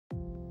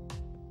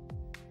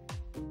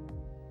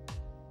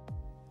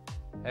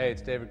Hey,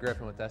 it's David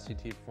Griffin with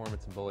SCT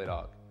Performance and Bully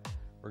Dog.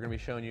 We're going to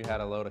be showing you how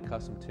to load a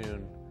custom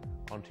tune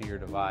onto your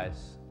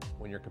device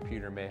when your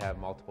computer may have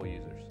multiple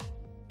users.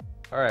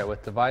 Alright,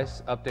 with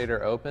Device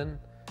Updater open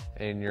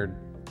and your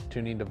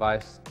tuning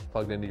device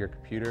plugged into your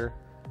computer,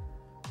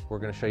 we're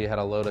going to show you how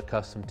to load a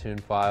custom tune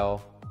file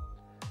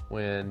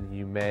when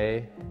you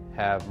may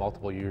have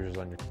multiple users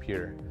on your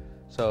computer.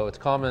 So it's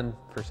common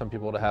for some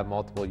people to have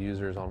multiple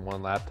users on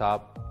one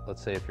laptop.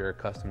 Let's say if you're a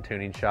custom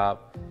tuning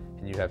shop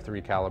and you have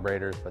 3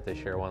 calibrators but they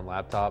share one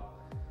laptop.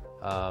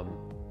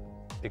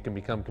 It can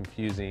become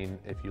confusing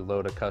if you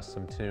load a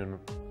custom tune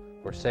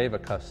or save a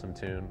custom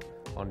tune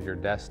on your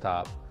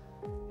desktop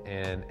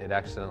and it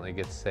accidentally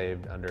gets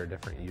saved under a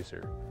different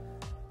user.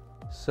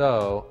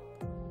 So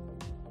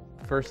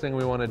first thing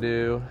we want to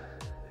do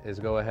is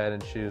go ahead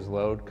and choose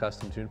Load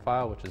Custom Tune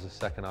File, which is the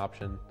second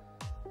option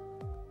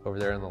over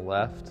there on the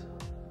left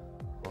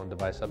on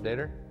Device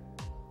Updater.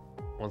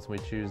 Once we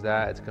choose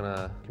that, it's going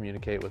to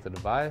communicate with the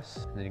device,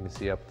 and then you can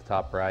see up at the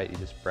top right, you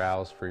just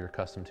browse for your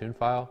custom tune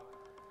file.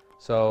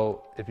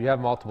 So if you have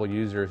multiple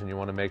users and you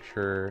want to make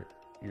sure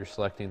you're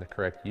selecting the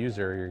correct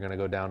user, you're going to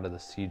go down to the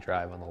C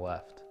drive on the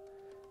left.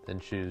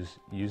 Then choose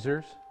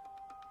Users,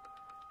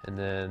 and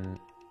then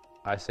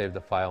I saved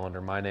the file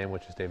under my name,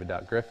 which is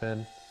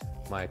david.griffin,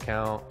 my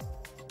account,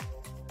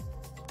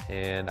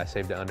 and I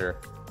saved it under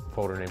a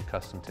folder named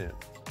Custom Tune.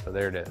 So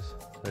there it is.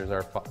 There's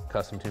our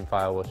custom tune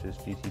file, which is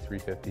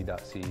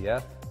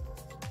gt350.cef.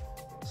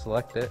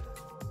 Select it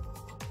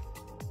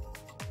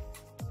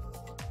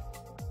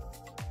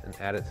and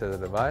add it to the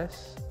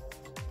device.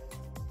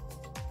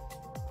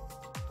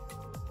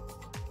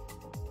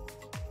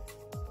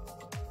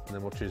 And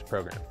then we'll choose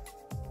Program.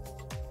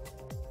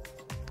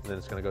 And then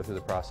it's going to go through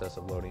the process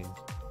of loading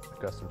a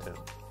custom tune.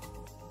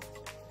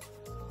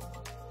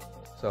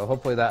 So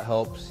hopefully that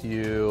helps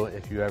you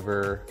if you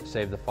ever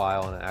save the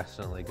file and it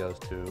accidentally goes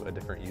to a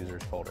different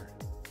user's folder.